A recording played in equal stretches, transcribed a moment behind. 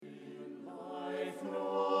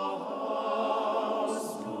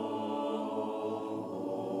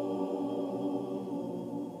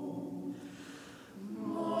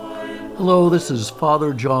Hello, this is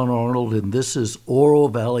Father John Arnold, and this is Oro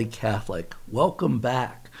Valley Catholic. Welcome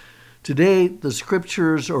back. Today, the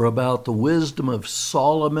scriptures are about the wisdom of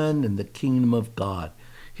Solomon and the kingdom of God.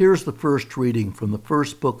 Here's the first reading from the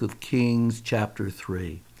first book of Kings, chapter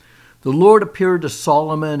 3. The Lord appeared to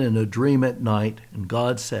Solomon in a dream at night, and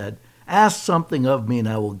God said, "Ask something of me, and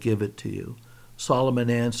I will give it to you." Solomon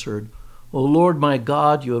answered, "O Lord my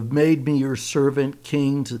God, you have made me your servant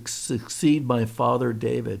king to succeed my father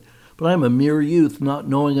David. But I am a mere youth, not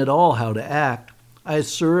knowing at all how to act. I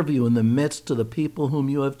serve you in the midst of the people whom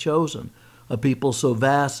you have chosen, a people so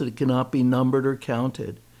vast that it cannot be numbered or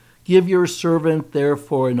counted. Give your servant,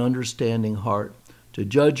 therefore, an understanding heart, to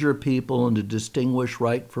judge your people and to distinguish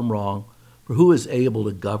right from wrong, for who is able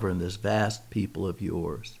to govern this vast people of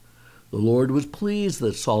yours?" The Lord was pleased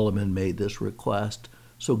that Solomon made this request.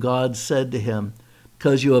 So God said to him,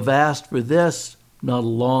 "Because you have asked for this, not a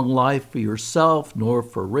long life for yourself, nor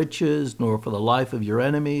for riches, nor for the life of your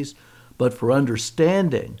enemies, but for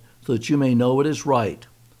understanding, so that you may know what is right,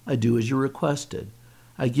 I do as you requested.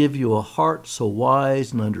 I give you a heart so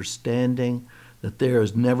wise and understanding that there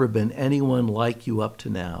has never been anyone like you up to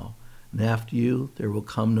now, and after you there will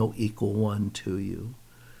come no equal one to you."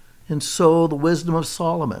 And so the wisdom of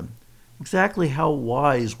Solomon. Exactly how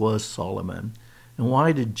wise was Solomon? And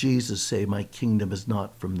why did Jesus say, "My kingdom is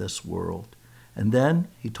not from this world"? And then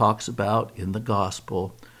he talks about, in the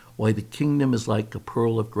gospel, why the kingdom is like a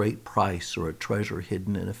pearl of great price or a treasure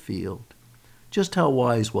hidden in a field. Just how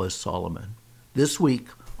wise was Solomon? This week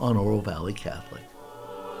on Oro Valley Catholic.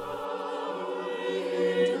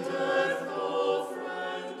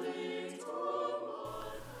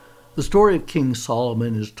 The story of King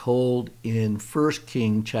Solomon is told in 1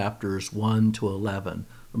 King chapters 1 to 11,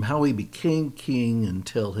 from how he became king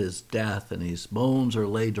until his death, and his bones are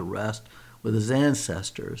laid to rest with his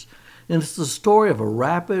ancestors. And it's the story of a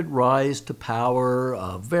rapid rise to power,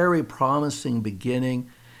 a very promising beginning,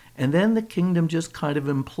 and then the kingdom just kind of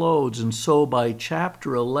implodes. And so by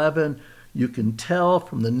chapter 11, you can tell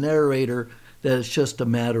from the narrator that it's just a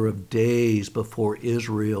matter of days before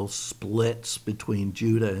Israel splits between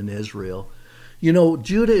Judah and Israel. You know,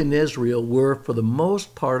 Judah and Israel were, for the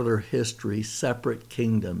most part of their history, separate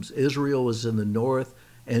kingdoms. Israel was in the north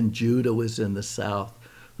and Judah was in the south.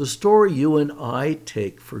 The story you and I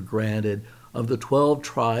take for granted of the 12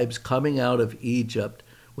 tribes coming out of Egypt,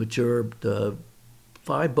 which are the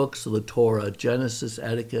 5 books of the Torah, Genesis,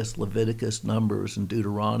 Exodus, Leviticus, Numbers, and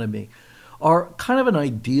Deuteronomy, are kind of an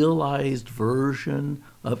idealized version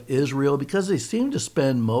of Israel because they seem to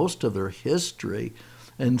spend most of their history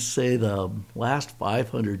and say the last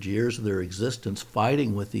 500 years of their existence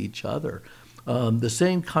fighting with each other. The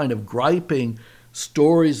same kind of griping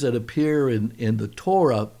stories that appear in the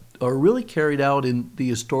Torah are really carried out in the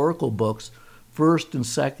historical books, 1st and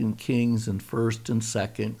 2nd Kings and 1st and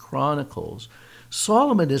 2nd Chronicles.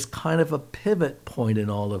 Solomon is kind of a pivot point in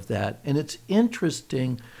all of that, and it's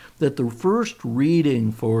interesting that the first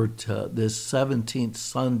reading for this 17th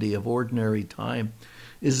Sunday of Ordinary Time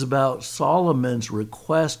is about Solomon's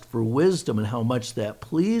request for wisdom and how much that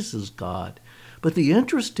pleases God. But the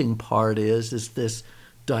interesting part is this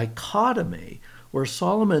dichotomy where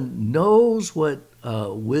Solomon knows what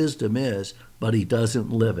wisdom is, but he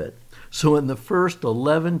doesn't live it. So in the first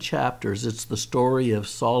 11 chapters, it's the story of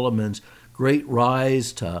Solomon's great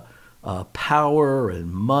rise to power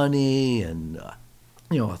and money and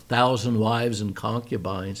 1,000 wives and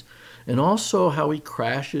concubines, and also how he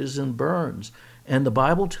crashes and burns. And the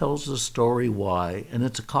Bible tells the story why, and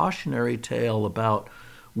it's a cautionary tale about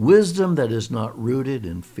wisdom that is not rooted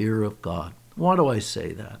in fear of God. Why do I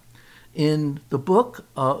say that? In the book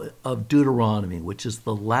of Deuteronomy, which is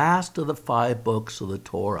the last of the 5 books of the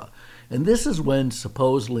Torah, and this is when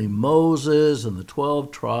supposedly Moses and the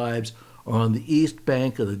 12 tribes are on the east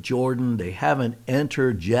bank of the Jordan. They haven't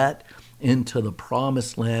entered yet into the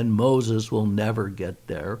promised land. Moses will never get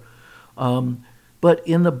there. But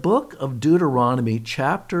in the book of Deuteronomy,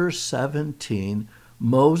 chapter 17,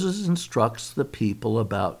 Moses instructs the people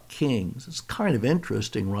about kings. It's kind of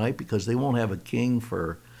interesting, right? Because they won't have a king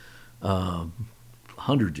for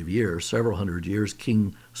hundreds of years, several hundred years.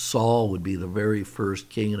 King Saul would be the very first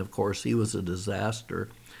king, and of course he was a disaster.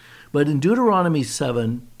 But in Deuteronomy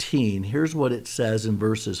 17, here's what it says in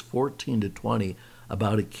verses 14 to 20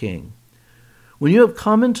 about a king. When you have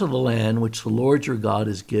come into the land which the Lord your God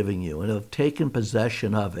is giving you, and have taken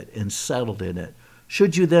possession of it and settled in it,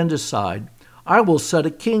 should you then decide, I will set a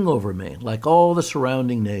king over me, like all the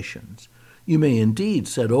surrounding nations, You may indeed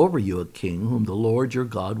set over you a king whom the Lord your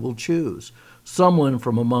God will choose, someone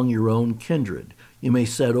from among your own kindred. You may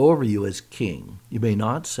set over you as king. You may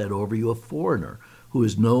not set over you a foreigner who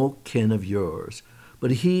is no kin of yours.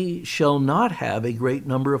 But he shall not have a great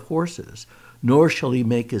number of horses, nor shall he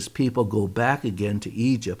make his people go back again to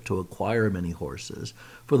Egypt to acquire many horses.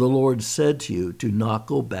 For the Lord said to you, do not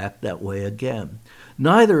go back that way again.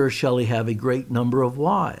 Neither shall he have a great number of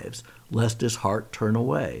wives, lest his heart turn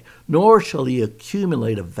away, nor shall he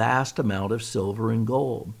accumulate a vast amount of silver and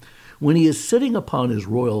gold. When he is sitting upon his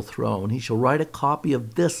royal throne, he shall write a copy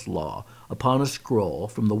of this law upon a scroll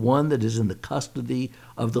from the one that is in the custody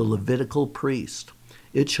of the Levitical priest.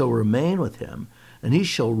 It shall remain with him, and he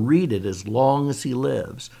shall read it as long as he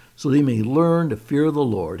lives, so that he may learn to fear the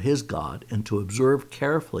Lord his God and to observe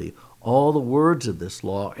carefully all the words of this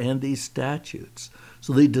law and these statutes,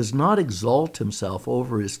 so that he does not exalt himself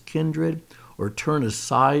over his kindred or turn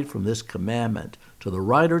aside from this commandment to the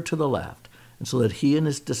right or to the left, and so that he and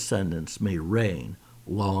his descendants may reign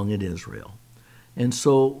long in Israel. And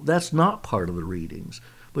so that's not part of the readings,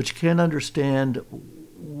 but you can't understand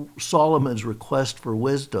Solomon's request for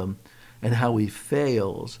wisdom and how he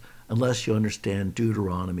fails unless you understand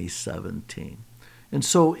Deuteronomy 17. And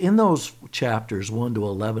so in those chapters 1 to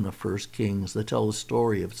 11 of 1 Kings that tell the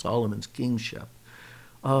story of Solomon's kingship,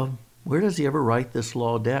 where does he ever write this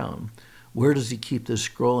law down? Where does he keep this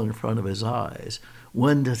scroll in front of his eyes?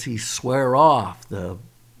 When does he swear off the,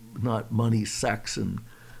 not money, sex, and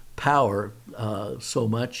power so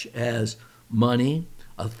much as money,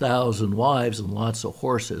 1,000 wives, and lots of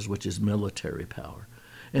horses, which is military power?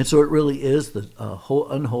 And so it really is the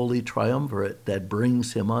unholy triumvirate that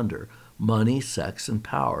brings him under money, sex, and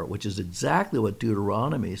power, which is exactly what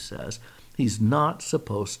Deuteronomy says he's not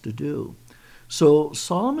supposed to do. So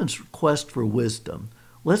Solomon's quest for wisdom,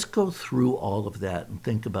 let's go through all of that and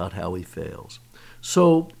think about how he fails.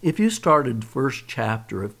 So if you started the first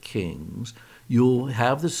chapter of Kings, you'll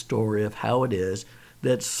have the story of how it is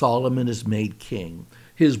that Solomon is made king.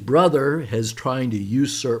 His brother is trying to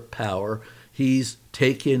usurp power. He's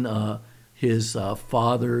taken his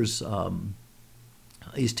father's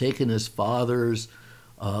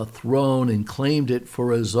throne and claimed it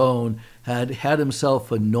for his own. Had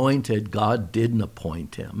himself anointed. God didn't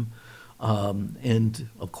appoint him, and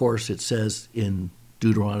of course it says in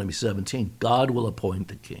Deuteronomy 17, God will appoint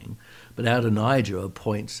the king. But Adonijah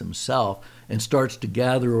appoints himself and starts to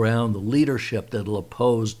gather around the leadership that will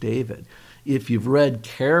oppose David. If you've read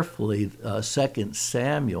carefully 2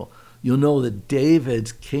 Samuel, you'll know that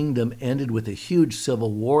David's kingdom ended with a huge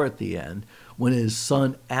civil war at the end when his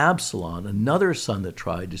son Absalom, another son that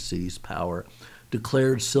tried to seize power,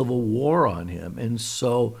 declared civil war on him. And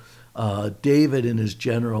so David and his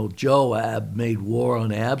general Joab made war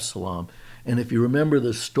on Absalom. And if you remember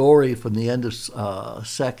the story from the end of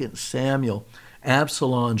 2 Samuel,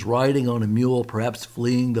 Absalom's riding on a mule, perhaps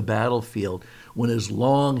fleeing the battlefield, when his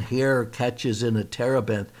long hair catches in a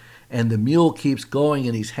terebinth, and the mule keeps going,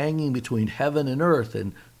 and he's hanging between heaven and earth,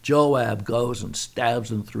 and Joab goes and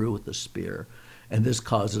stabs him through with a spear. And this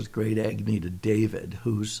causes great agony to David,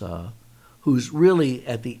 who's really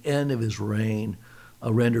at the end of his reign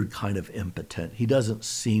rendered kind of impotent. He doesn't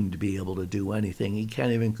seem to be able to do anything. He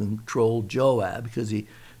can't even control Joab because he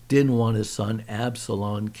didn't want his son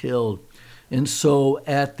Absalom killed. And so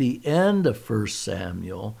at the end of 1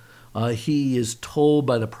 Samuel, he is told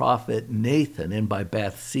by the prophet Nathan and by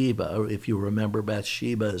Bathsheba. If you remember,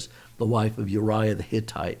 Bathsheba is the wife of Uriah the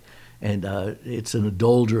Hittite. And it's an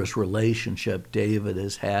adulterous relationship David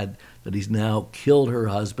has had, that he's now killed her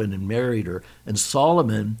husband and married her. And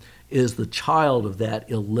Solomon is the child of that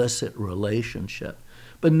illicit relationship.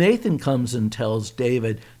 But Nathan comes and tells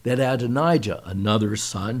David that Adonijah, another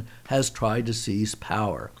son, has tried to seize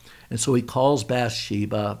power. And so he calls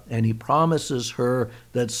Bathsheba and he promises her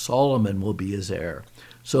that Solomon will be his heir.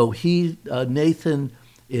 So Nathan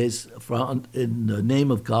is, in the name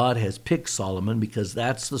of God, has picked Solomon, because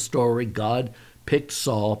that's the story. God picked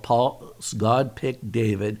Saul, God picked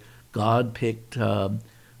David, God picked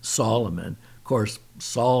Solomon. Of course,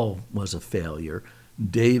 Saul was a failure.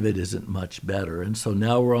 David isn't much better. And so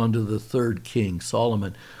now we're on to the third king,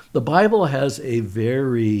 Solomon. The Bible has a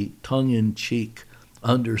very tongue-in-cheek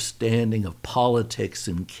understanding of politics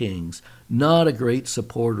and kings, not a great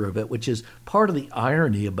supporter of it, which is part of the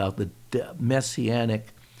irony about the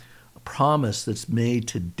messianic promise that's made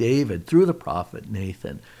to David through the prophet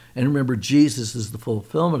Nathan. And remember, Jesus is the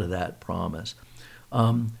fulfillment of that promise.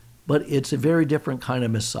 But it's a very different kind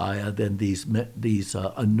of Messiah than these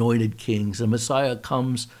anointed kings. The Messiah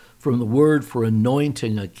comes from the word for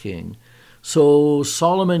anointing a king. So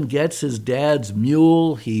Solomon gets his dad's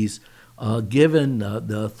mule. He's given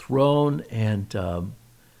the throne, and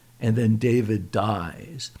then David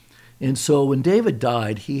dies. And so when David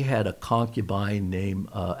died, he had a concubine named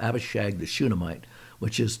Abishag the Shunammite,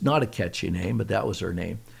 which is not a catchy name, but that was her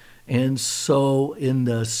name. And so in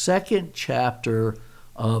the second chapter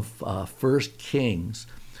of First Kings,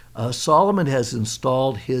 Solomon has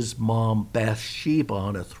installed his mom Bathsheba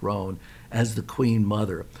on a throne as the queen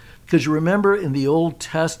mother. Because you remember in the Old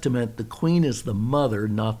Testament, the queen is the mother,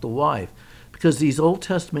 not the wife. Because these Old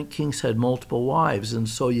Testament kings had multiple wives, and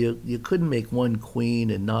so you couldn't make one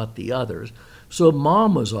queen and not the others. So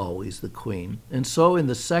mom was always the queen. And so in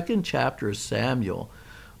the second chapter of Samuel,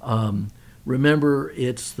 remember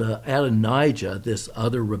it's the Adonijah, this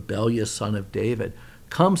other rebellious son of David,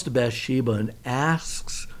 comes to Bathsheba and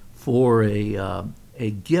asks for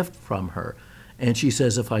a gift from her. And she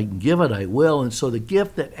says, if I can give it, I will. And so the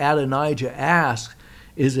gift that Adonijah asks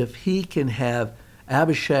is if he can have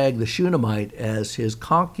Abishag the Shunammite as his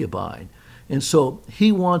concubine. And so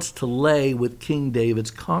he wants to lay with King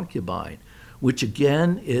David's concubine, which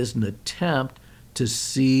again is an attempt to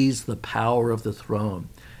seize the power of the throne.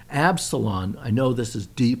 Absalom, I know this is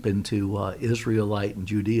deep into Israelite and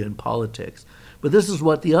Judean politics, but this is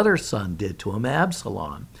what the other son did to him.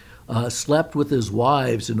 Absalom slept with his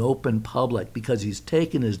wives in open public because he's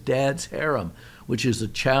taken his dad's harem, which is a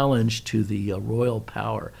challenge to the royal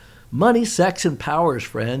power. Money, sex, and powers,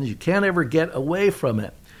 friends. You can't ever get away from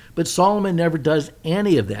it. But Solomon never does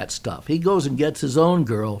any of that stuff. He goes and gets his own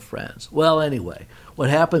girlfriends. Well, anyway, what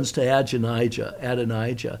happens to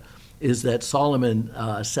Adonijah is that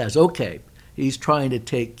Solomon says, okay, he's trying to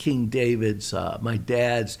take King David's, my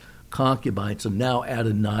dad's concubine, so now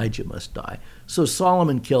Adonijah must die. So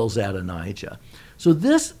Solomon kills Adonijah. So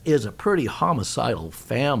this is a pretty homicidal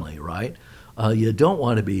family, right? You don't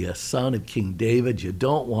want to be a son of King David. You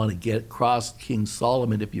don't want to get cross King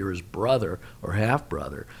Solomon if you're his brother or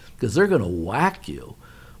half-brother, because they're going to whack you.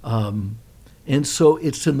 And so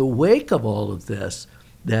it's in the wake of all of this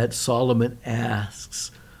that Solomon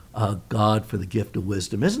asks God for the gift of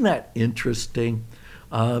wisdom. Isn't that interesting?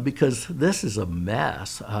 Because this is a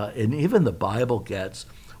mess. And even the Bible gets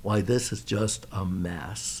why this is just a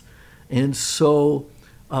mess. And so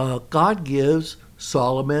God gives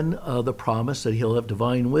Solomon the promise that he'll have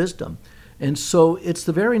divine wisdom. And so it's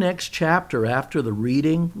the very next chapter after the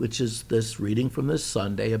reading, which is this reading from this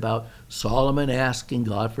Sunday about Solomon asking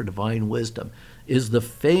God for divine wisdom, is the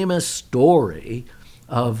famous story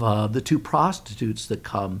of the two prostitutes that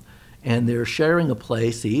come, and they're sharing a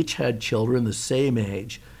place. They each had children the same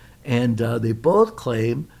age, and they both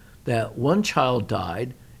claim that one child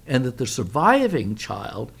died and that the surviving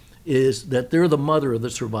child is that they're the mother of the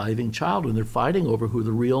surviving child, and they're fighting over who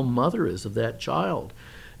the real mother is of that child.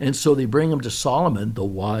 And so they bring him to Solomon, the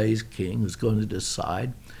wise king, who's going to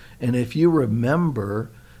decide. And if you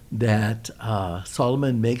remember that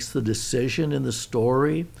Solomon makes the decision in the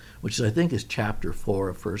story, which I think is chapter 4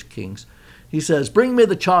 of 1 Kings, he says, bring me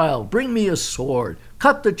the child, bring me a sword,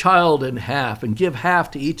 cut the child in half and give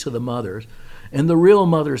half to each of the mothers. And the real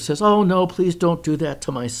mother says, oh, no, please don't do that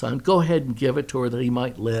to my son. Go ahead and give it to her that he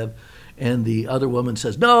might live. And the other woman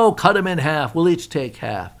says, no, cut him in half. We'll each take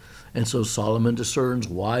half. And so Solomon discerns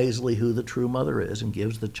wisely who the true mother is and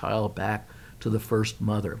gives the child back to the first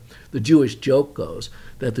mother. The Jewish joke goes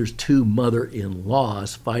that there's two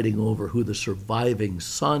mother-in-laws fighting over who the surviving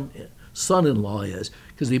son-in-law is,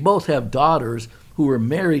 because they both have daughters who are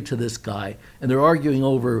married to this guy, and they're arguing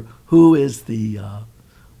over who is the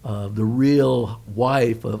real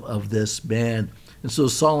wife of this man. And so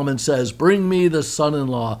Solomon says, bring me the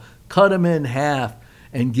son-in-law, cut him in half,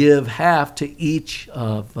 and give half to each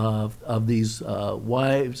of these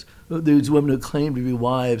wives, these women who claim to be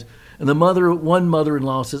wives. And one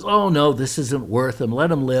mother-in-law says, oh, no, this isn't worth him.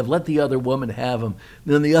 Let him live. Let the other woman have him.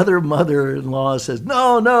 Then the other mother-in-law says,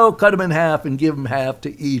 no, cut him in half and give him half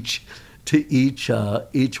to each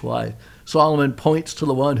wife. Solomon points to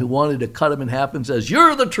the one who wanted to cut him in half and says,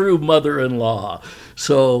 you're the true mother-in-law.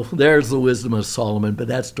 So there's the wisdom of Solomon, but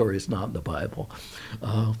that story is not in the Bible.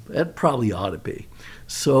 It probably ought to be.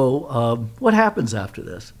 So what happens after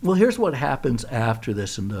this? Well, here's what happens after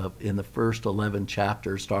this in the first 11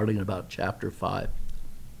 chapters, starting in about chapter 5.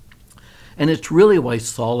 And it's really why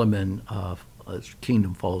Solomon's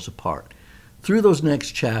kingdom falls apart. Through those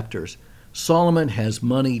next chapters, Solomon has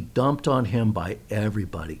money dumped on him by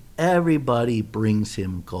everybody. Everybody brings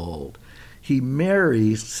him gold. He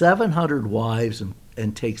marries 700 wives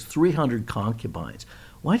and takes 300 concubines.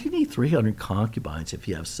 Why do you need 300 concubines if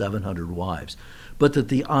you have 700 wives? But that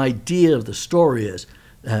the idea of the story is,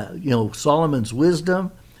 Solomon's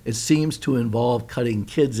wisdom, it seems to involve cutting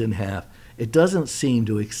kids in half. it doesn't seem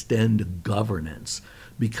to extend to governance,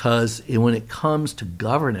 because when it comes to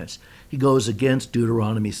governance, he goes against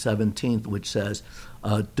Deuteronomy 17, which says,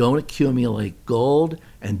 don't accumulate gold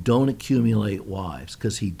and don't accumulate wives,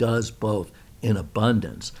 because he does both in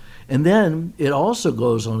abundance. And then it also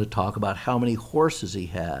goes on to talk about how many horses he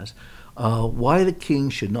has, why the king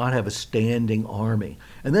should not have a standing army,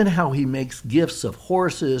 and then how he makes gifts of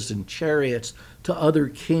horses and chariots to other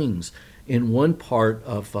kings. In one part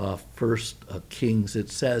of First Kings, it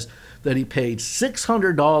says that he paid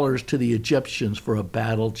 $600 to the Egyptians for a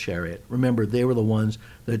battle chariot. Remember, they were the ones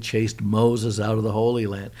that chased Moses out of the Holy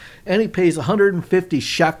Land. And he pays 150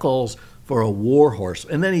 shekels for a war horse.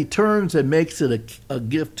 And then he turns and makes it a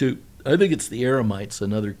gift to, I think it's the Aramites,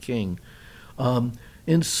 another king.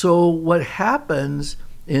 And so what happens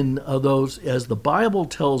in those, as the Bible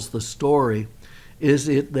tells the story, is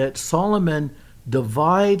that Solomon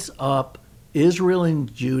divides up Israel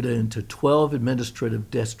and Judah into 12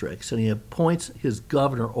 administrative districts, and he appoints his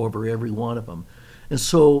governor over every one of them. And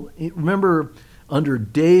so remember, under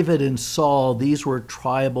David and Saul, these were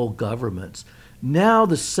tribal governments. Now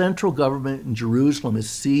the central government in Jerusalem is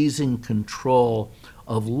seizing control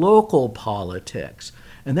of local politics.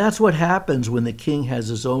 And that's what happens when the king has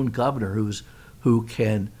his own governor who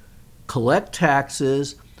can collect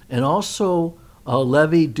taxes and also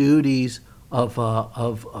levy duties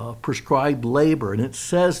of prescribed labor. And it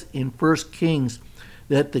says in 1 Kings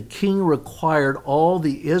that the king required all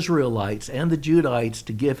the Israelites and the Judahites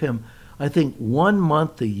to give him, I think, 1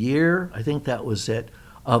 month a year, I think that was it,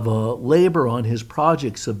 of labor on his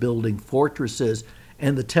projects of building fortresses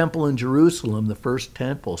and the temple in Jerusalem, the first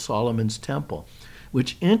temple, Solomon's temple,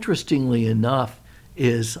 which interestingly enough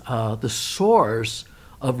is the source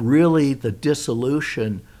of really the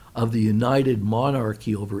dissolution of the united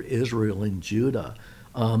monarchy over Israel and Judah.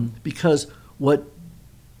 Because what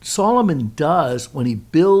Solomon does when he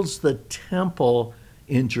builds the temple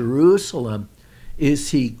in Jerusalem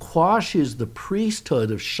is he quashes the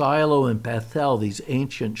priesthood of Shiloh and Bethel, these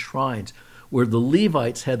ancient shrines, where the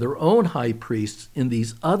Levites had their own high priests in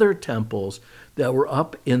these other temples that were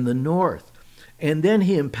up in the north. And then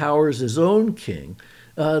he empowers his own king.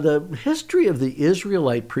 The history of the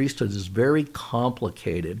Israelite priesthood is very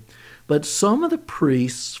complicated, but some of the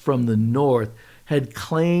priests from the north had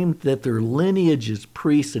claimed that their lineage as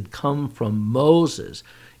priests had come from Moses.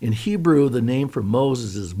 In Hebrew, the name for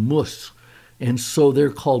Moses is Mus, and so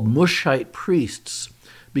they're called Mushite priests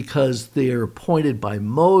because they are appointed by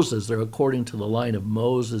Moses. They're according to the line of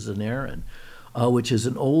Moses and Aaron, which is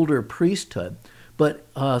an older priesthood. But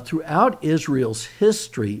throughout Israel's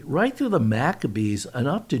history, right through the Maccabees and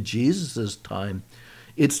up to Jesus' time,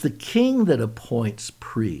 it's the king that appoints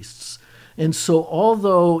priests. And so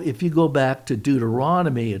although if you go back to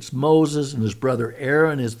Deuteronomy, it's Moses and his brother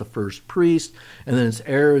Aaron is the first priest, and then it's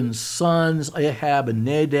Aaron's sons, Ahab and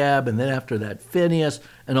Nadab, and then after that Phinehas,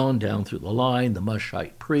 and on down through the line, the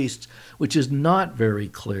Mushite priests, which is not very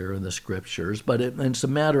clear in the scriptures, but it's a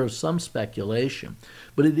matter of some speculation.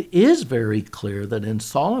 But it is very clear that in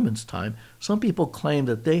Solomon's time, some people claim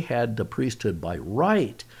that they had the priesthood by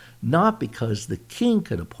right, not because the king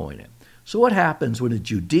could appoint it. So what happens when a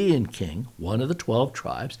Judean king, one of the 12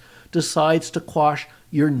 tribes, decides to quash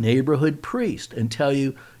your neighborhood priest and tell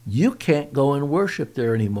you, you can't go and worship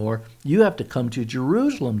there anymore, you have to come to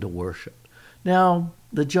Jerusalem to worship? Now,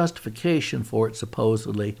 the justification for it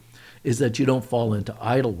supposedly is that you don't fall into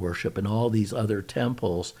idol worship and all these other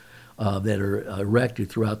temples that are erected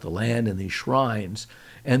throughout the land and these shrines,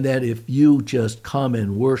 and that if you just come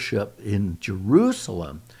and worship in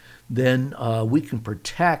Jerusalem, then we can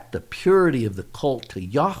protect the purity of the cult to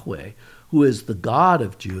Yahweh, who is the God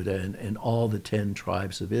of Judah and all the 10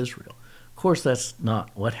 tribes of Israel. Of course, that's not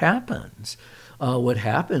what happens. What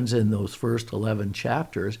happens in those first 11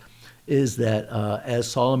 chapters is that as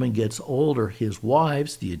Solomon gets older, his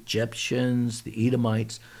wives, the Egyptians, the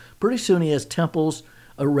Edomites, pretty soon he has temples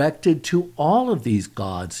erected to all of these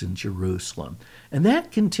gods in Jerusalem. And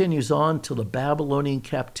that continues on till the Babylonian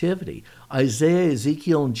captivity. Isaiah,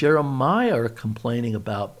 Ezekiel, and Jeremiah are complaining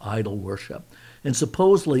about idol worship. And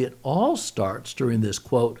supposedly it all starts during this,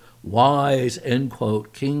 quote, wise, end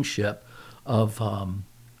quote, kingship of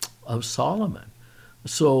Solomon.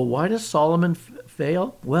 So why does Solomon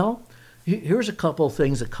fail? Well, here's a couple of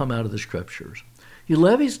things that come out of the scriptures. He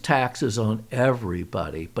levies taxes on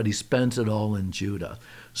everybody, but he spends it all in Judah.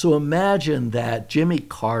 So imagine that Jimmy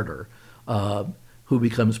Carter, who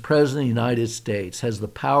becomes president of the United States, has the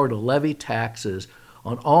power to levy taxes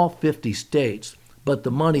on all 50 states, but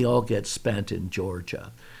the money all gets spent in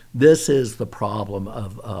Georgia. This is the problem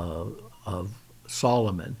of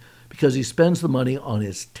Solomon, because he spends the money on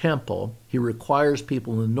his temple. He requires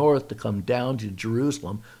people in the north to come down to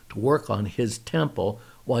Jerusalem to work on his temple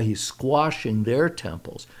while he's squashing their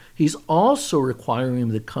temples. He's also requiring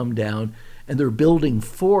them to come down, and they're building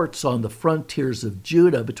forts on the frontiers of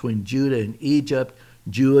Judah, between Judah and Egypt,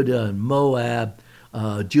 Judah and Moab,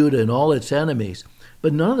 Judah and all its enemies.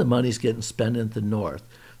 But none of the money's getting spent in the north.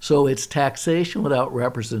 So it's taxation without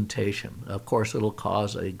representation. Of course, it'll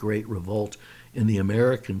cause a great revolt in the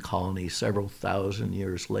American colony several thousand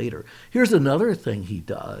years later. Here's another thing he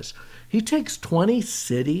does. He takes 20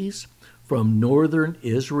 cities from northern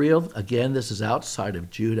Israel. Again, this is outside of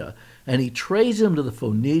Judah. And he trades them to the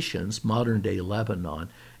Phoenicians, modern-day Lebanon,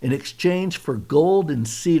 in exchange for gold and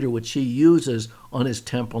cedar, which he uses on his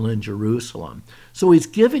temple in Jerusalem. So he's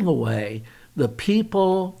giving away the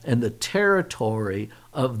people and the territory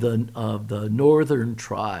of the northern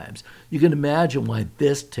tribes. You can imagine why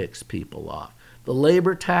this ticks people off. The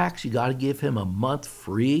labor tax, you got to give him a month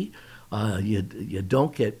free. You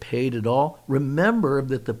don't get paid at all. Remember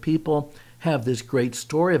that the people have this great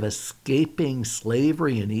story of escaping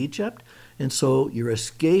slavery in Egypt. And so you're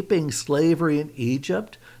escaping slavery in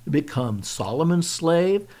Egypt to become Solomon's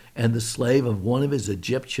slave and the slave of one of his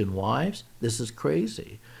Egyptian wives. This is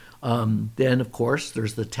crazy. Then, of course,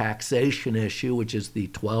 there's the taxation issue, which is the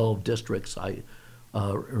 12 districts I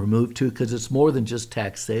removed to, because it's more than just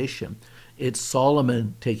taxation. It's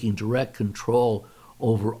Solomon taking direct control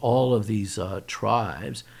over all of these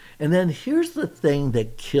tribes. And then here's the thing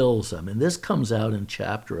that kills him, and this comes out in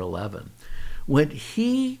chapter 11. When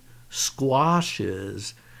he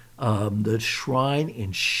squashes the shrine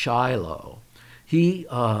in Shiloh, he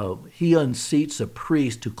unseats a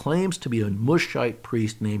priest who claims to be a Mushite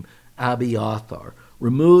priest named Abiathar,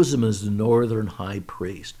 removes him as the northern high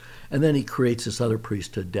priest, and then he creates this other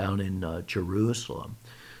priesthood down in Jerusalem.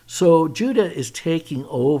 So Judah is taking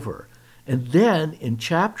over. And then in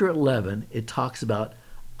chapter 11, it talks about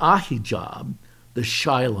Ahijah, the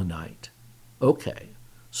Shilonite. Okay,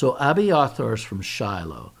 so Abiathar is from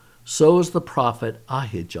Shiloh. So is the prophet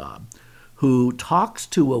Ahijah, who talks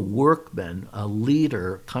to a workman, a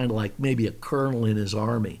leader, kind of like maybe a colonel in his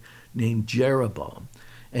army, named Jeroboam.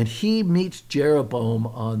 And he meets Jeroboam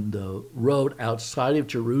on the road outside of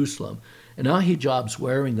Jerusalem. And Ahijah's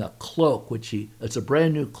wearing a cloak, it's a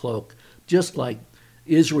brand new cloak, just like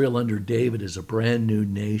Israel under David is a brand new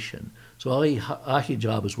nation. So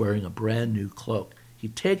Ahijah is wearing a brand new cloak. He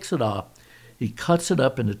takes it off, he cuts it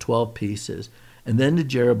up into 12 pieces, and then to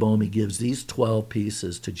Jeroboam, he gives these 12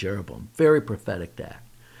 pieces to Jeroboam. Very prophetic act.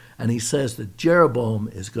 And he says that Jeroboam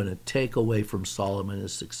is going to take away from Solomon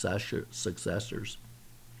his successors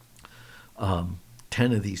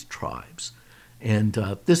 10 of these tribes. And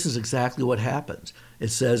this is exactly what happens. It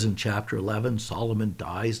says in chapter 11, Solomon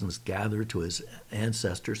dies and is gathered to his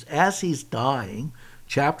ancestors. As he's dying,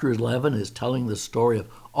 chapter 11 is telling the story of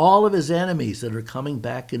all of his enemies that are coming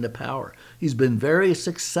back into power. He's been very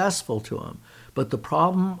successful to them. But the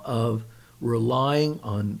problem of relying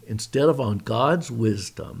instead on God's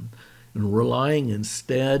wisdom, and relying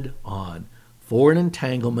instead on foreign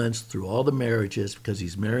entanglements through all the marriages, because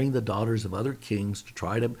he's marrying the daughters of other kings to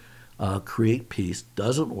try to create peace,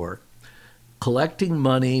 doesn't work. Collecting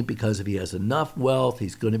money because if he has enough wealth,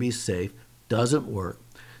 he's going to be safe, doesn't work.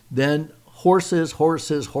 Then horses,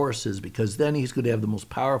 because then he's going to have the most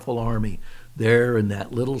powerful army there in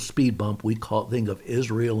that little speed bump think of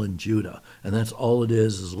Israel and Judah. And that's all it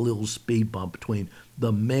is a little speed bump between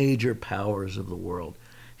the major powers of the world.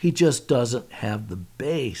 He just doesn't have the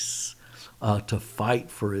base to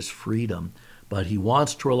fight for his freedom, but he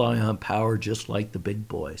wants to rely on power just like the big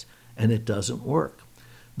boys, and it doesn't work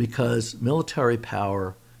because military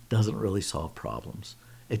power doesn't really solve problems.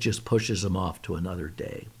 It just pushes them off to another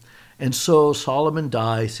day. And so Solomon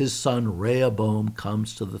dies, his son Rehoboam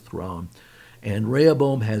comes to the throne, and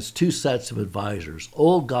Rehoboam has two sets of advisors,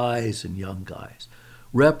 old guys and young guys.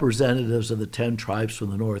 Representatives of the 10 tribes from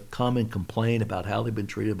the north come and complain about how they've been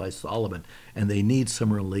treated by Solomon, and they need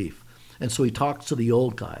some relief. And so he talks to the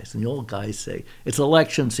old guys, and the old guys say, it's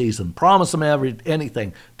election season. Promise them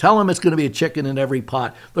anything. Tell them it's going to be a chicken in every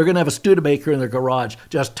pot. They're going to have a Studebaker in their garage.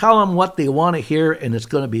 Just tell them what they want to hear, and it's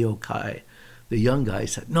going to be okay. The young guy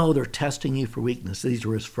said, no, they're testing you for weakness. These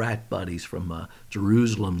are his frat buddies from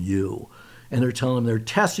Jerusalem U. And they're telling him they're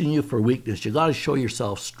testing you for weakness. You got to show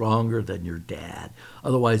yourself stronger than your dad.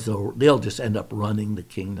 Otherwise, they'll just end up running the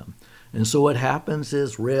kingdom. And so what happens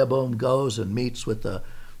is Rehoboam goes and meets with the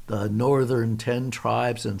northern 10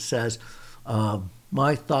 tribes and says,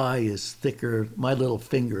 my thigh is thicker, my little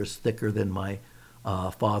finger is thicker than my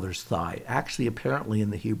father's thigh. Actually, apparently in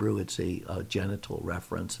the Hebrew, it's a genital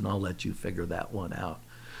reference, and I'll let you figure that one out.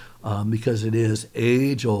 because it is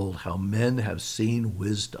age old how men have seen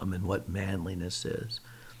wisdom and what manliness is.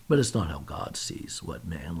 But it's not how God sees what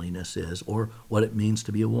manliness is or what it means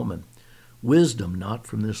to be a woman. Wisdom not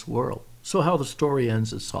from this world. So how the story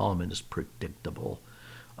ends at Solomon is predictable.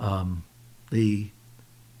 The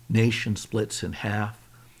nation splits in half.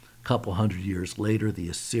 A couple hundred years later, the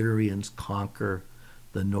Assyrians conquer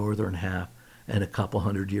the northern half, and a couple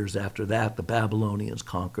hundred years after that, the Babylonians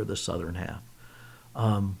conquer the southern half.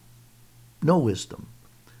 No wisdom.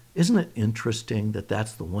 Isn't it interesting that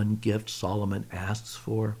that's the one gift Solomon asks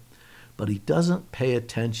for? But he doesn't pay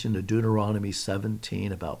attention to Deuteronomy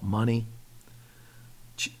 17 about money,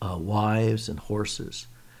 wives, and horses.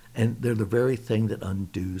 And they're the very thing that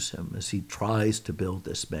undoes him as he tries to build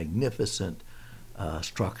this magnificent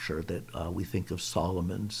structure that we think of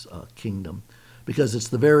Solomon's kingdom. Because it's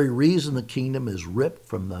the very reason the kingdom is ripped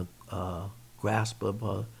from the grasp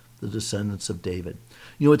of the descendants of David.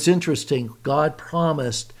 You know, it's interesting. God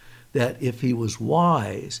promised that if he was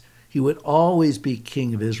wise, he would always be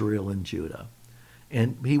king of Israel and Judah.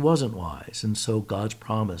 And he wasn't wise, and so God's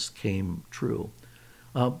promise came true.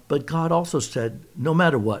 But God also said, no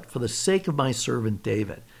matter what, for the sake of my servant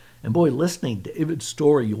David. And boy, listening to David's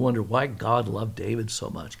story, you wonder why God loved David so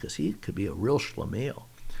much, because he could be a real schlemiel.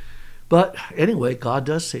 But anyway, God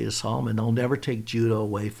does say to Solomon, I'll never take Judah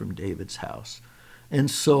away from David's house. And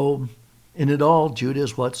so in it all, Judah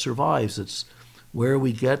is what survives. It's where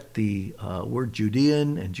we get the word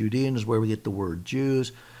Judean, and Judean is where we get the word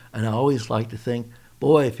Jews. And I always like to think,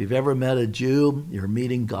 boy, if you've ever met a Jew, you're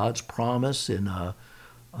meeting God's promise in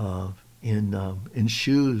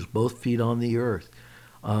shoes, both feet on the earth.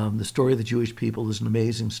 The story of the Jewish people is an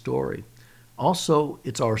amazing story. Also,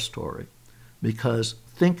 it's our story, because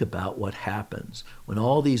think about what happens when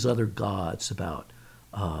all these other gods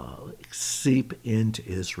seep into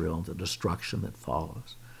Israel and the destruction that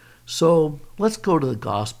follows. So let's go to the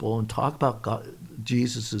gospel and talk about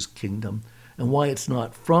Jesus' kingdom and why it's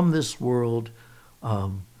not from this world,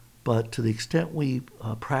 but to the extent we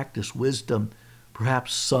practice wisdom,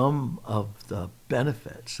 perhaps some of the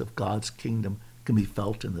benefits of God's kingdom can be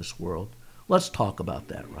felt in this world. Let's talk about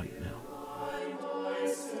that right now.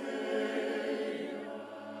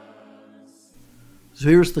 So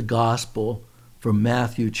here's the gospel from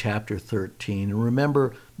Matthew chapter 13. And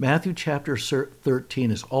remember, Matthew chapter 13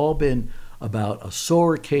 has all been about a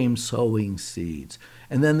sower came sowing seeds.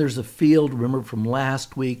 And then there's a field, remember from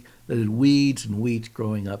last week, that had weeds and wheat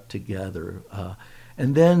growing up together.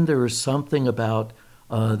 And then there is something about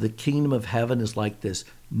the kingdom of heaven is like this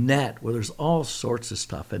net where there's all sorts of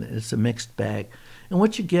stuff in it. It's a mixed bag. And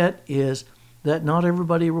what you get is that not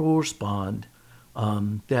everybody will respond,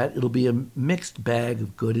 that it'll be a mixed bag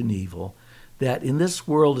of good and evil, that in this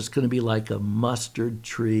world it's going to be like a mustard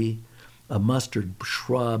tree, a mustard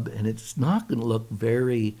shrub, and it's not going to look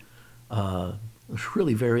really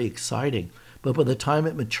very exciting. But by the time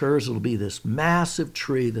it matures, it'll be this massive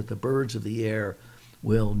tree that the birds of the air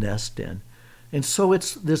will nest in. And so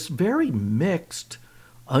it's this very mixed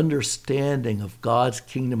understanding of God's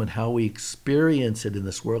kingdom and how we experience it in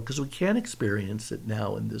this world, because we can't experience it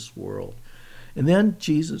now in this world. And then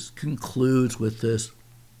Jesus concludes with this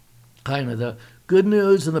kind of the good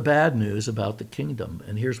news and the bad news about the kingdom.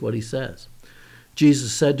 And here's what he says.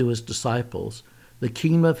 Jesus said to his disciples, "The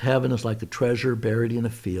kingdom of heaven is like a treasure buried in a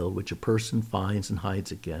field, which a person finds and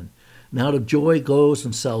hides again. And out of joy goes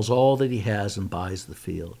and sells all that he has and buys the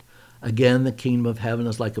field. Again, the kingdom of heaven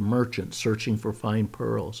is like a merchant searching for fine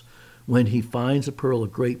pearls. When he finds a pearl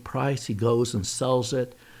of great price, he goes and sells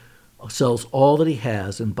all that he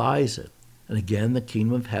has and buys it. And again, the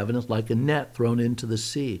kingdom of heaven is like a net thrown into the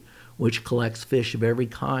sea, which collects fish of every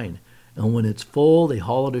kind. And when it's full, they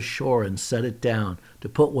haul it ashore and set it down to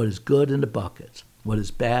put what is good into buckets. What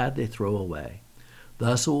is bad, they throw away.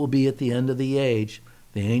 Thus it will be at the end of the age.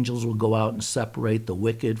 The angels will go out and separate the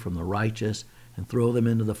wicked from the righteous and throw them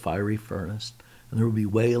into the fiery furnace. And there will be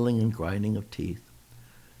wailing and grinding of teeth."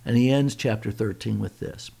 And he ends chapter 13 with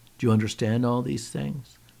this. "Do you understand all these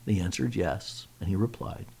things?" They answered yes. And he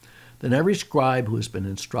replied, "Then every scribe who has been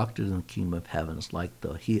instructed in the kingdom of heaven is like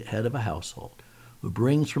the head of a household, who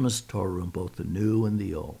brings from his storeroom both the new and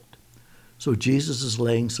the old." So Jesus is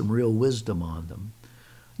laying some real wisdom on them.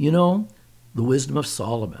 You know, the wisdom of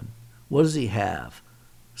Solomon. What does he have?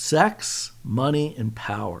 Sex, money, and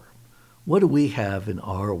power. What do we have in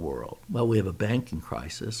our world? Well, we have a banking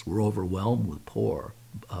crisis. We're overwhelmed with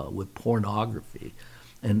pornography,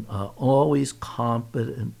 and always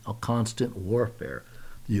constant warfare.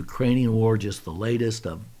 The Ukrainian war, just the latest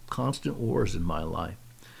of constant wars in my life.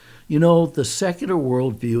 The secular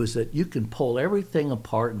worldview is that you can pull everything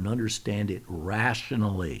apart and understand it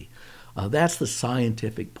rationally. That's the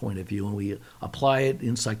scientific point of view, and we apply it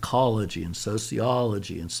in psychology and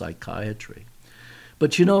sociology and psychiatry.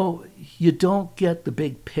 But you don't get the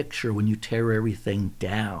big picture when you tear everything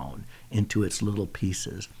down into its little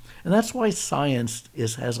pieces. And that's why science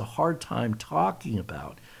has a hard time talking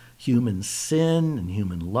about human sin and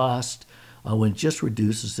human lust when it just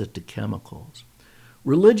reduces it to chemicals.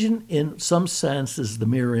 Religion, in some sense, is the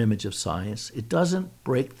mirror image of science. It doesn't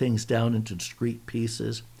break things down into discrete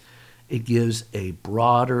pieces. It gives a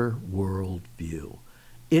broader world view.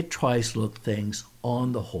 It tries to look at things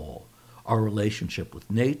on the whole. Our relationship with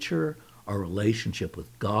nature, our relationship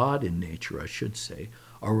with God in nature, I should say,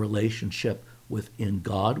 our relationship within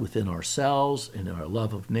God, within ourselves, and in our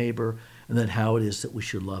love of neighbor, and then how it is that we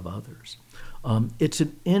should love others. It's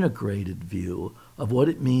an integrated view of what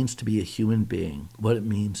it means to be a human being, what it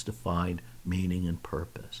means to find meaning and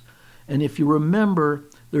purpose. And if you remember,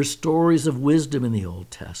 there's stories of wisdom in the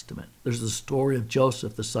Old Testament. There's the story of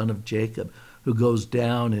Joseph, the son of Jacob, who goes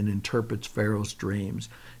down and interprets Pharaoh's dreams.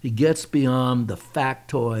 He gets beyond the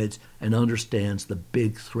factoids and understands the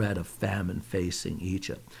big threat of famine facing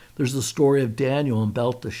Egypt. There's the story of Daniel and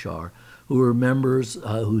Belteshazzar,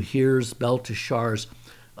 who hears Belteshazzar's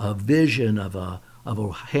vision of a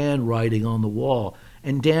handwriting on the wall.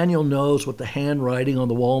 And Daniel knows what the handwriting on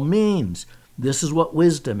the wall means. This is what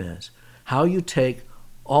wisdom is. How you take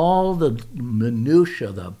all the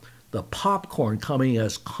minutia, the popcorn coming at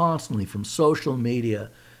us constantly from social media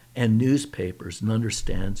and newspapers, and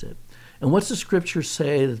understands it. And what's the scripture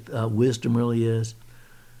say that wisdom really is?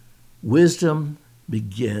 Wisdom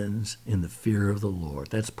begins in the fear of the Lord.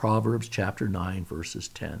 That's Proverbs chapter 9, verses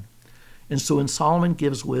 10. And so when Solomon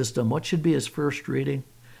gives wisdom, what should be his first reading?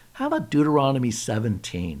 How about Deuteronomy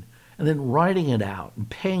 17? And then writing it out and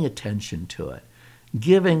paying attention to it,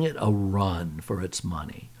 giving it a run for its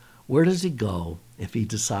money. Where does he go if he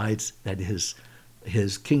decides that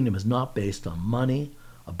his kingdom is not based on money,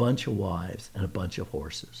 a bunch of wives, and a bunch of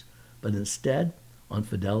horses, but instead on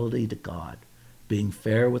fidelity to God, being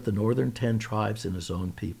fair with the northern 10 tribes and his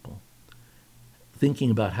own people, thinking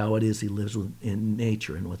about how it is he lives in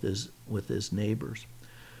nature and with his neighbors?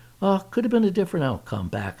 Could have been a different outcome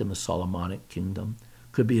back in the Solomonic kingdom.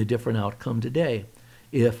 Could be a different outcome today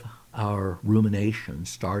if our rumination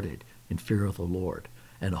started in fear of the Lord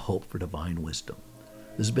and a hope for divine wisdom.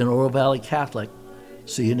 This has been Oro Valley Catholic.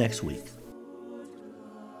 See you next week.